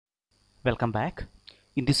Welcome back.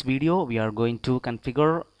 In this video we are going to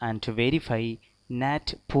configure and to verify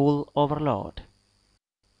NAT pool overload.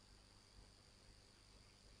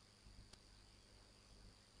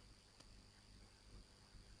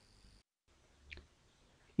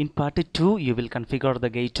 In part 2 you will configure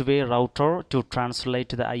the gateway router to translate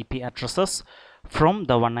the IP addresses from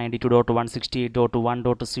the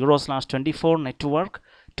 192.168.1.0/24 network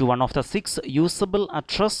to one of the 6 usable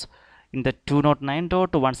address in the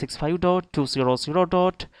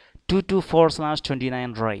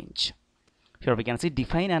 209.165.200.224/29 range. Here we can see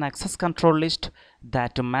define an access control list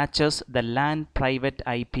that matches the LAN private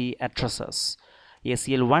IP addresses.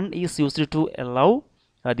 ACL1 is used to allow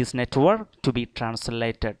this network to be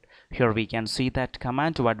translated. Here we can see that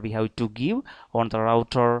command what we have to give on the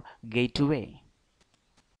router gateway.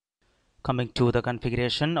 Coming to the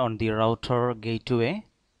configuration on the router gateway,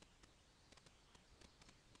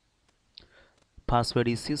 password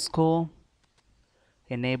is Cisco,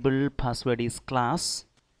 enable password is class,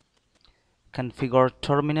 configure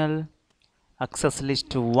terminal, access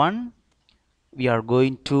list 1. We are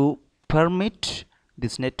going to permit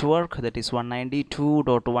this network, that is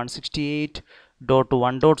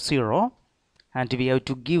 192.168.1.0, and we have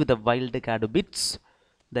to give the wildcard bits,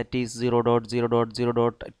 that is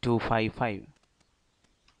 0.0.0.255.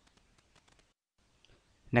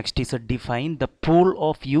 Next is define the pool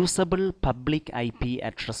of usable public IP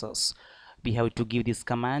addresses. We have to give this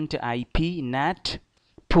command Ip Nat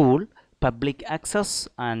pool public access,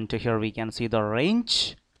 and here we can see the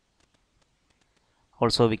range.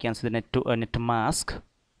 Also we can see the net mask.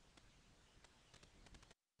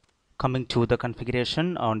 Coming to the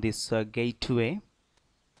configuration on this gateway,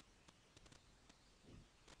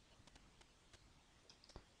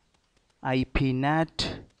 Ip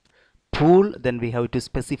Nat pool, then we have to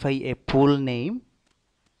specify a pool name,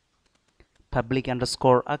 public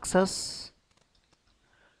underscore access.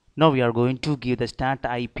 Now we are going to give the start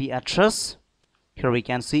IP address. Here we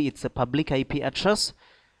can see it's a public IP address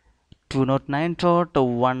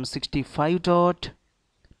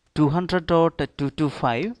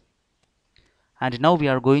 209.165.200.225, and now we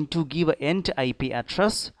are going to give end IP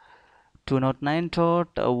address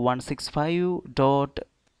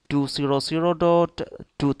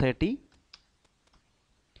 209.165.200.230.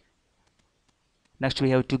 Next we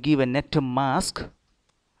have to give a net mask,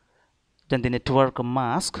 then the network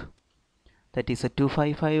mask, that is a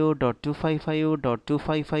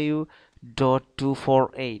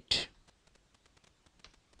 255.255.255.248.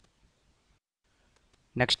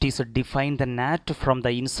 Next is define the NAT from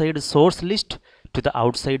the inside source list to the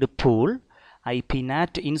outside pool. Ip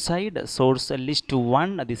Nat inside source list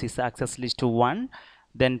 1, this is access list 1,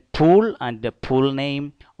 then pool and the pool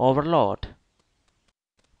name overload.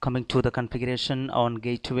 Coming to the configuration on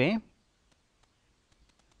gateway,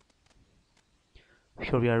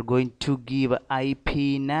 here we are going to give Ip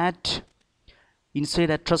Nat inside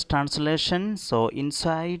address translation, so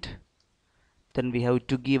inside, then we have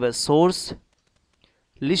to give a source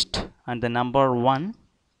list and the number 1,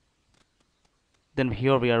 then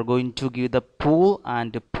here we are going to give the pool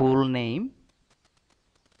and the pool name,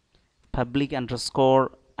 public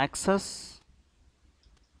underscore access,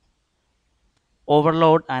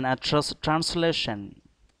 overload and address translation,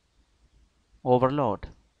 overload.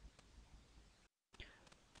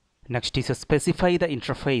 Next is specify the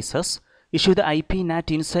interfaces. Issue the Ip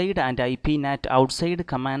Nat inside and Ip Nat outside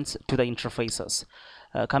commands to the interfaces.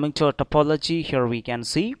 Coming to our topology, here we can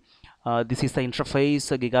see this is the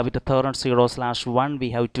interface gigabit Ethernet 0/1.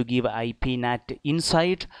 We have to give Ip Nat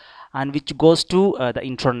inside, and which goes to the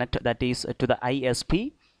internet, that is to the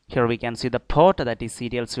ISP. Here we can see the port, that is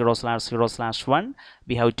serial 0/0/1.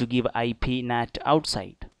 We have to give Ip Nat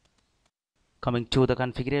outside. Coming to the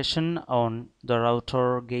configuration on the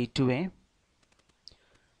router gateway,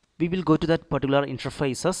 we will go to that particular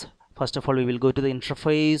interfaces. First of all, we will go to the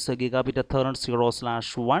interface gigabit Ethernet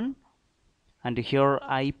 0/1, and here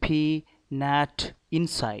Ip Nat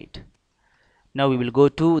inside. Now we will go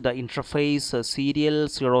to the interface serial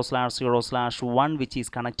 0/0/1, which is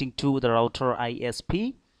connecting to the router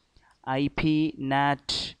ISP, Ip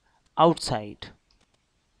Nat outside.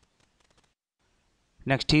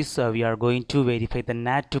 Next is we are going to verify the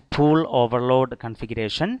NAT pool overload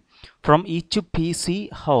configuration. From each PC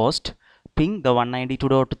host, ping the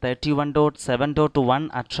 192.31.7.1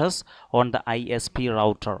 address on the ISP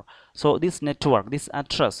router. So this network, this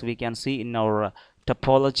address we can see in our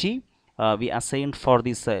topology, we assigned for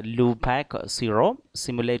this loopback 0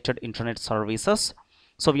 simulated internet services.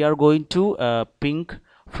 So we are going to ping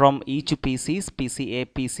from each PCs, PCA,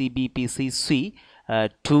 PCB, PCC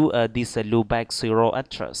to this loopback 0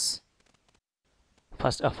 address.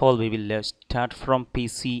 First of all, we will start from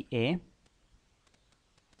PCA.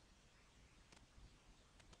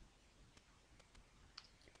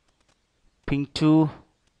 Ping to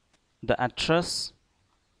the address.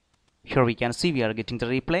 Here we can see we are getting the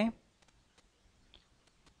replay.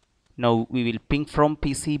 Now we will ping from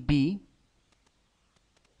PCB.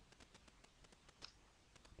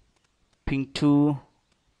 Ping to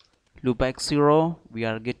loopback 0. We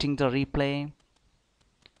are getting the replay.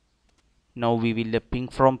 Now we will ping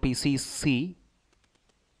from PCC.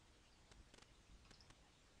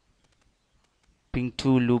 Ping to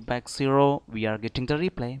loopback 0. We are getting the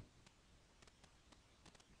replay.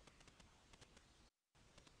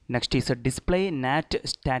 Next is a display NAT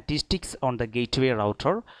statistics on the gateway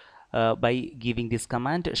router by giving this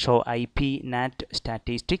command show IP NAT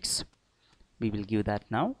statistics. We will give that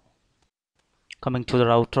now. Coming to the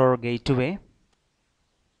router gateway,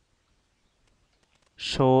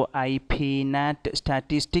 show IP NAT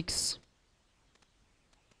statistics.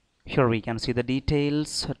 Here we can see the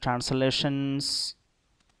details, translations.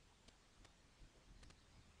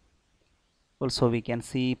 Also we can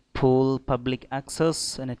see pool public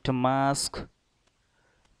access, net to mask,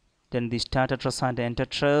 then the start address and end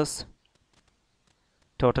address,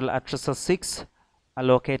 total addresses 6,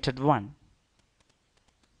 allocated 1.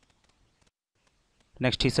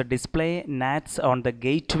 Next is a display NATs on the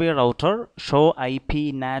gateway router, show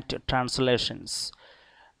IP NAT translations.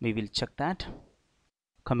 We will check that.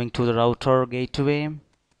 Coming to the router gateway,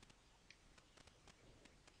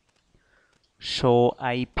 show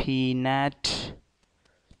IP NAT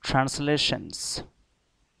translations.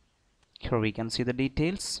 Here we can see the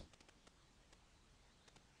details.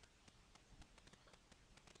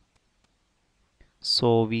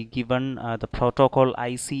 So we given the protocol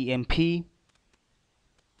ICMP.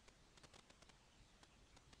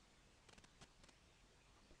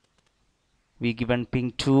 We given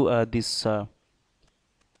ping to this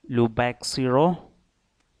loopback 0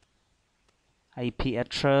 IP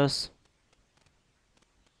address.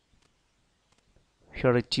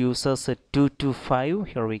 Here it uses a 225.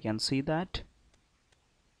 Here we can see that.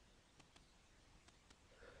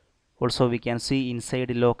 Also we can see inside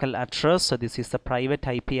the local address. So this is the private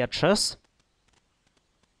IP address.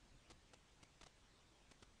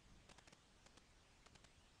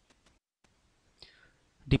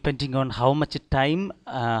 Depending on how much time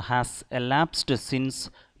has elapsed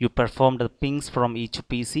since you performed the pings from each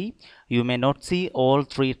PC, you may not see all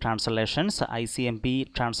 3 translations.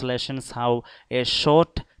 ICMP translations have a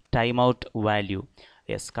short timeout value.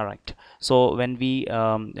 Yes, correct. So when we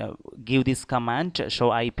give this command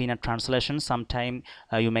show IP NAT translation, sometime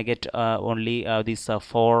you may get only these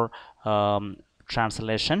 4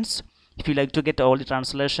 translations. If you like to get all the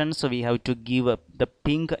translations, so we have to give the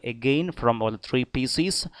ping again from all 3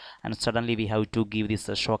 PCs, and suddenly we have to give this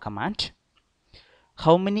show command.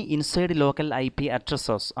 How many inside local IP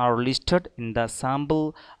addresses are listed in the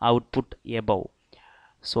sample output above?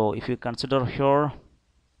 So if you consider here,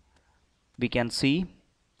 we can see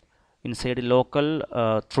inside local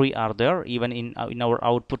 3 are there. Even in our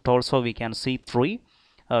output also we can see 3.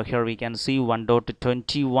 Here we can see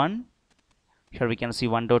 1.21. Here we can see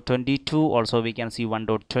 1.22. Also we can see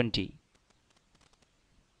 1.20.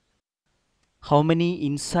 How many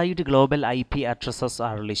inside global IP addresses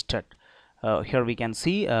are listed? Here we can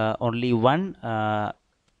see only one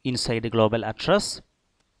inside global address.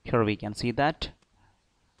 Here we can see that.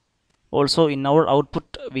 Also in our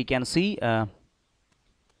output we can see it's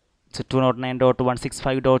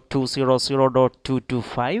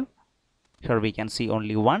 209.165.200.225. Here we can see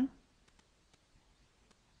only one.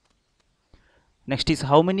 Next is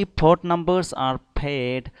how many port numbers are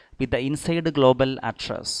paired with the inside global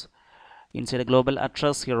address. Inside global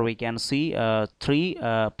address, here we can see 3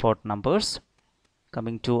 port numbers.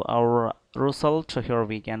 Coming to our result, here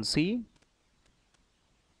we can see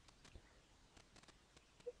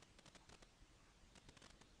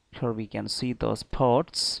those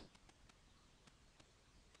ports.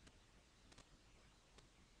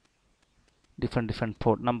 Different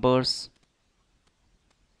port numbers.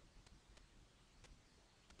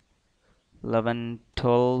 11,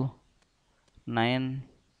 12, 9.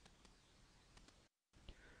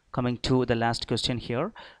 Coming to the last question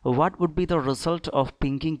here, what would be the result of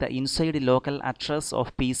pinging the inside local address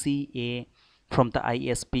of PCA from the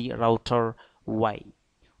ISP router Y?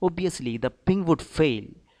 Obviously the ping would fail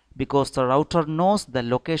because the router knows the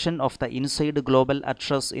location of the inside global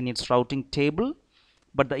address in its routing table,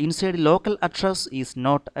 but the inside local address is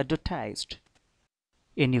not advertised.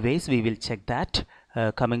 Anyways, we will check that.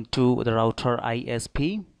 Coming to the router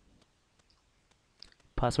ISP,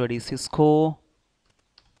 password is Cisco,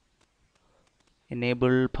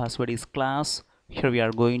 enable password is class. Here we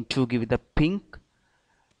are going to give the ping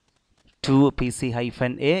to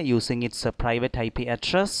PC-A using its private IP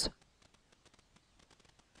address,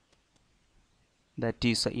 that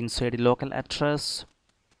is inside the local address.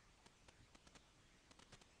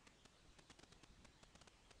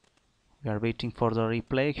 We are waiting for the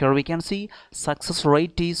replay. Here we can see success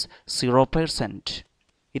rate is 0%.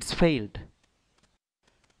 It's failed.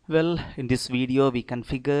 Well, in this video we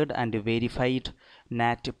configured and verified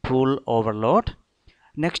NAT pool overload.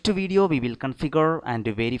 Next video we will configure and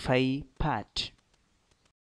verify PAT.